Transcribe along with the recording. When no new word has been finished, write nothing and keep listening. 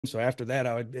So after that,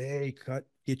 I would, hey,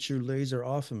 get your laser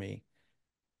off of me.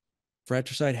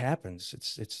 Fratricide happens.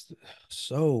 It's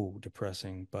so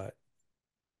depressing, but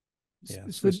yeah,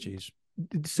 So, Swiss cheese.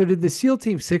 so did the SEAL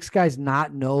Team Six guys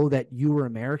not know that you were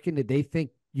American? Did they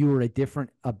think you were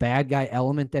a bad guy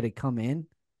element that had come in?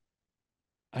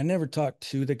 I never talked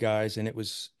to the guys, and it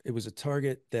was a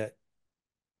target that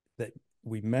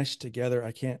we meshed together.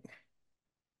 I'm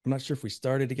not sure if we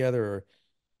started together or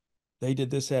they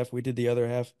did this half, we did the other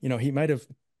half. It might have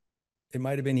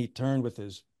been he turned with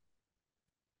his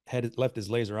had left his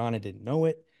laser on and didn't know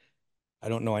it. I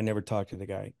don't know. I never talked to the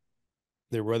guy.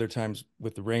 There were other times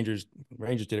with the Rangers.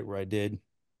 Rangers did it where I did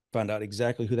found out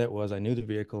exactly who that was. I knew the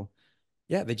vehicle.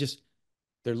 Yeah,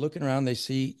 they're looking around. They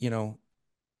see,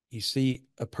 you see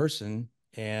a person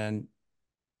and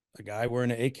a guy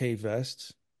wearing an AK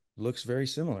vest looks very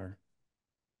similar.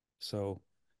 So,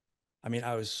 I mean,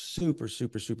 I was super,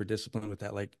 super, super disciplined with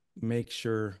that. Like, make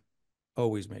sure,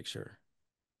 always make sure.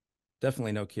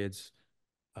 Definitely no kids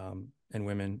and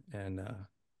women and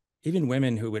even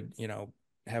women who would,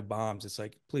 have bombs. It's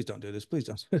like, please don't do this. Please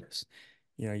don't do this.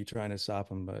 You're trying to stop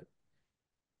them, but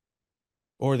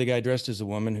or the guy dressed as a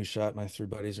woman who shot my three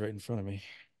buddies right in front of me.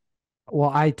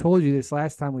 Well, I told you this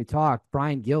last time we talked.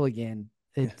 Brian Gilligan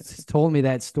it's told me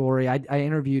that story. I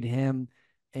interviewed him,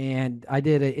 and I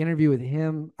did an interview with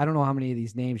him. I don't know how many of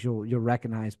these names you'll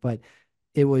recognize, but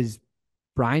it was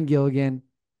Brian Gilligan,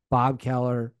 Bob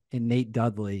Keller, and Nate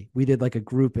Dudley. We did like a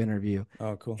group interview,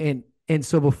 Oh, cool. and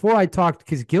so before I talked,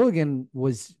 because Gilligan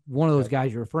was one of those Yep.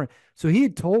 guys you're referring, so he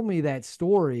had told me that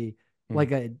story Hmm.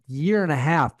 like a year and a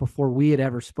half before we had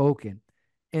ever spoken.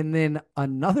 And then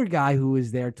another guy who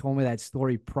was there told me that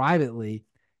story privately.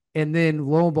 And then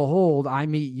lo and behold, I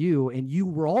meet you and you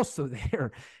were also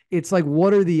there. It's like,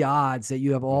 what are the odds that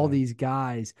you have all Yeah. these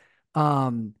guys?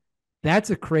 Um, that's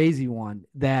a crazy one.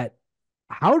 That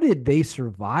how did they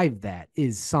survive that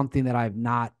is something that I've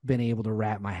not been able to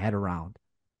wrap my head around.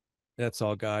 That's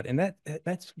all God. And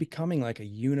that's becoming like a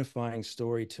unifying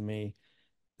story to me.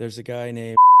 There's a guy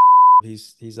named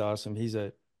he's awesome. He's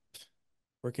a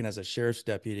working as a sheriff's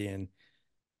deputy and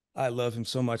I love him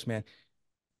so much, man.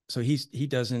 So he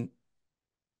doesn't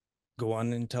go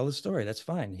on and tell the story. That's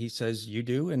fine. He says you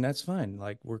do, and that's fine.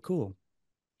 Like we're cool.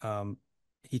 Um,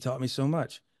 he taught me so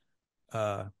much.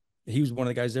 Uh, he was one of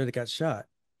the guys there that got shot.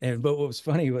 And but what was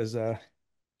funny was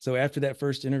so after that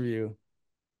first interview,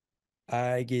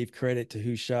 I gave credit to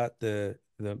who shot the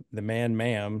man,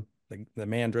 ma'am, the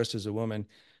man dressed as a woman,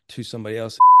 to somebody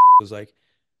else. It was like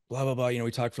blah blah blah.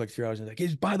 We talked for like 3 hours. And like,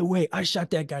 hey, by the way, I shot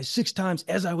that guy 6 times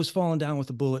as I was falling down with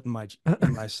a bullet in my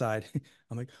side.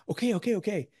 I'm like, okay, okay,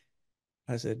 okay.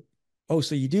 I said, oh,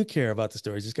 so you do care about the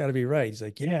stories? It's got to be right. He's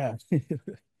like, yeah,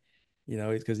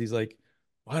 because he's like,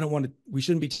 well, I don't want to. We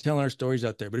shouldn't be telling our stories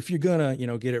out there, but if you're gonna,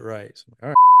 get it right. So I'm like, all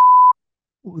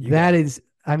right, you That got it. is,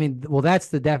 I mean, well, that's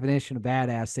the definition of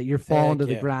badass that you're falling to Heck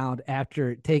the yeah. ground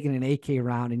after taking an AK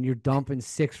round and you're dumping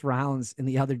 6 rounds in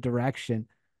the other direction.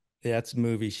 That's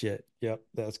movie shit. Yep,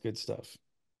 that's good stuff.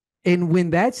 And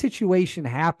when that situation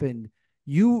happened,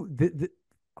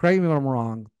 correct me if I'm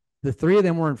wrong, the three of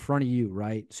them were in front of you,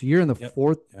 right? So you're in the Yep.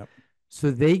 fourth. Yep.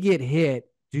 So they get hit.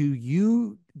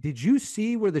 Did you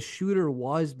see where the shooter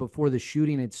was before the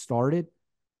shooting had started?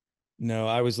 No,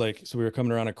 I was like, so we were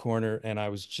coming around a corner and I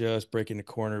was just breaking the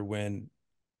corner when,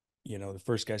 the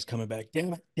first guy's coming back.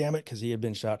 Damn it, because he had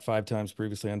been shot 5 times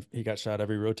previously and he got shot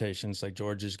every rotation. It's like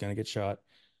George is gonna get shot.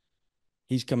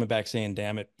 He's coming back saying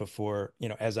damn it before,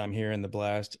 as I'm hearing the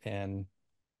blast and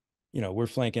we're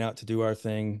flanking out to do our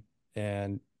thing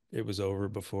and it was over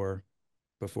before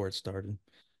it started.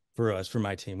 For us, for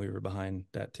my team, we were behind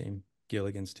that team,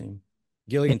 Gilligan's team.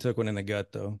 Gilligan took one in the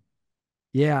gut though.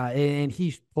 Yeah, and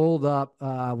he pulled up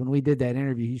when we did that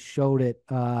interview. He showed it.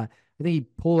 I think he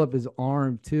pulled up his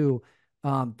arm too.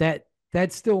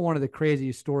 That's still one of the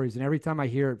craziest stories. And every time I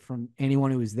hear it from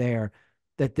anyone who was there,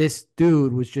 that this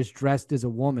dude was just dressed as a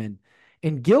woman.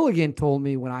 And Gilligan told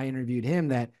me when I interviewed him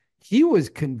that he was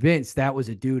convinced that was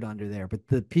a dude under there. But Mm.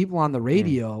 the people on the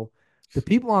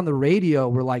radio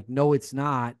were like, "No, it's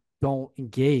not. Don't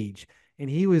engage." And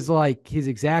he was like, his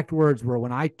exact words were,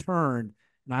 "When I turned."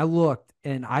 And I looked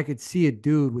and I could see a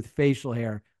dude with facial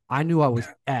hair. I knew I was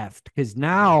effed because Yeah.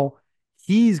 now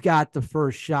he's got the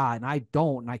first shot and I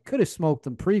don't. And I could have smoked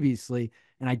him previously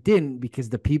and I didn't because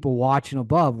the people watching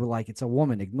above were like, it's a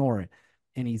woman, ignore it.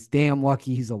 And he's damn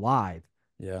lucky he's alive.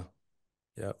 Yeah.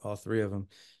 Yeah. All three of them.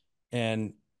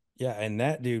 And yeah, and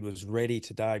that dude was ready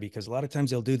to die because a lot of times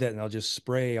they'll do that and they'll just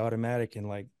spray automatic and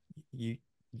like you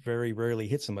very rarely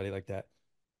hit somebody like that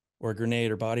or a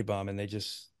grenade or body bomb. And they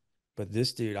just, but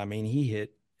this dude, I mean, he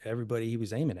hit everybody he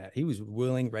was aiming at. He was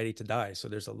willing, ready to die. So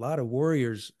there's a lot of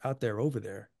warriors out there over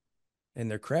there, and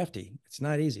they're crafty. It's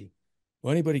not easy.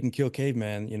 Well, anybody can kill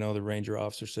caveman. The ranger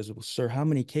officer says, well, sir, how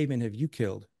many cavemen have you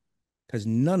killed? Because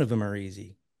none of them are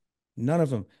easy. None of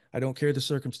them. I don't care the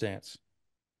circumstance.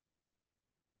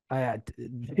 I,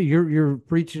 you're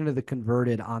preaching to the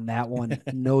converted on that one,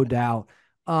 no doubt.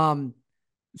 Um,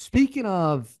 Speaking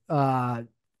of kind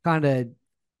of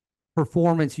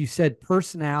performance, you said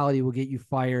personality will get you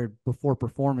fired before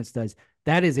performance does.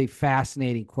 That is a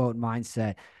fascinating quote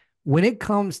mindset. When it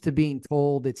comes to being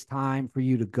told it's time for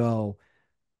you to go,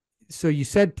 so you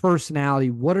said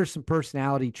personality. What are some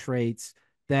personality traits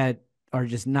that are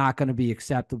just not going to be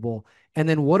acceptable? And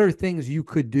then what are things you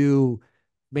could do?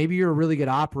 Maybe you're a really good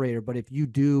operator, but if you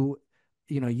do,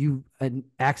 you an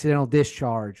accidental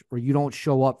discharge or you don't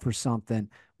show up for something,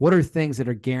 what are things that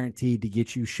are guaranteed to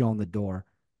get you shown the door?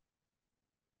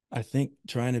 I think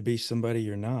trying to be somebody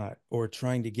you're not, or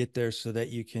trying to get there so that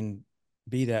you can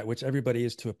be that, which everybody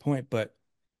is to a point, but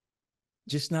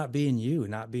just not being you,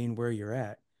 not being where you're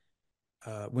at.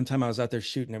 One time I was out there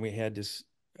shooting and we had this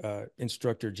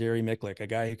instructor, Jerry Micklick, a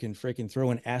guy who can freaking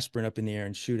throw an aspirin up in the air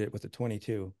and shoot it with a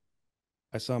 22.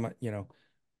 I saw him,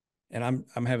 and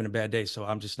I'm having a bad day, so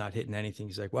I'm just not hitting anything.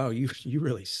 He's like, "Wow, you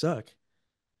really suck."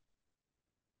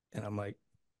 And I'm like,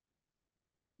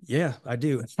 "Yeah, I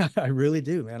do. I really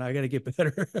do, man. I got to get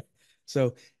better."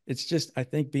 So it's just, I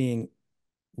think, being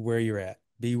where you're at,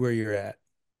 be where you're at,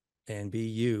 and be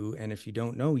you. And if you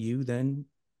don't know you, then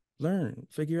learn,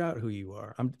 figure out who you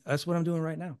are. That's what I'm doing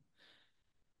right now.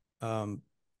 Um,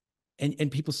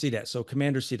 and people see that. So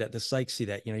commanders see that. The psychs see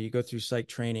that. You go through psych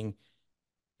training.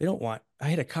 They don't want. I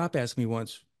had a cop ask me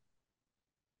once,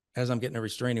 as I'm getting a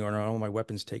restraining order on all my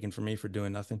weapons taken from me for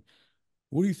doing nothing.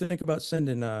 What do you think about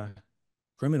sending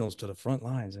criminals to the front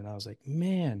lines? And I was like,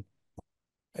 man,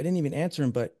 I didn't even answer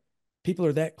him, but people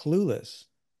are that clueless,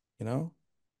 you know?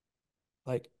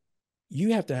 Like,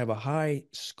 you have to have a high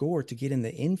score to get in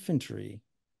the infantry,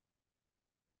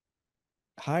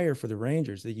 higher for the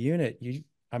Rangers, the unit.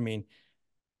 I mean,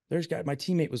 my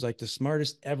teammate was like the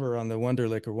smartest ever on the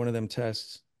Wonderlic or one of them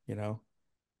tests.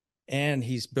 And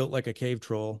he's built like a cave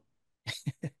troll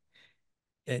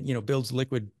and, builds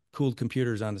liquid cooled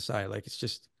computers on the side. Like, it's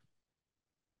just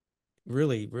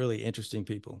really, really interesting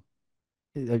people.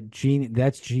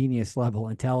 That's genius level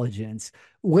intelligence.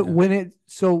 Yeah.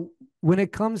 When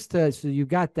it comes to, so you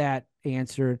got that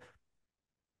answer,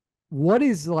 what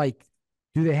is like,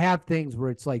 do they have things where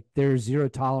it's like there's zero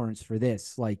tolerance for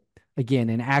this, like again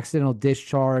an accidental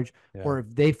discharge, Yeah. or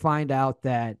if they find out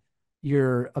that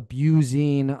you're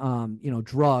abusing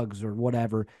drugs or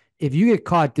whatever, if you get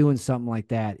caught doing something like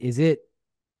that, is it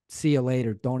see you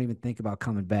later, don't even think about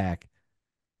coming back?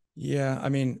 Yeah. I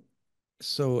mean,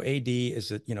 so AD is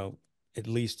that, at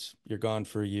least you're gone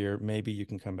for a year. Maybe you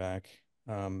can come back.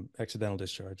 Accidental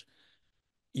discharge.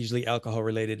 Usually alcohol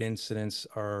related incidents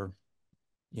are,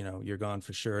 you're gone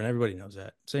for sure. And everybody knows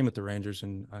that. Same with the Rangers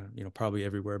and, probably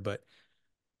everywhere. But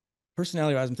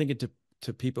personality wise, I'm thinking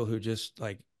to people who just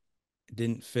like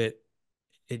didn't fit.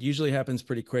 It usually happens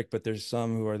pretty quick, but there's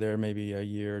some who are there maybe a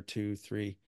year, two, three.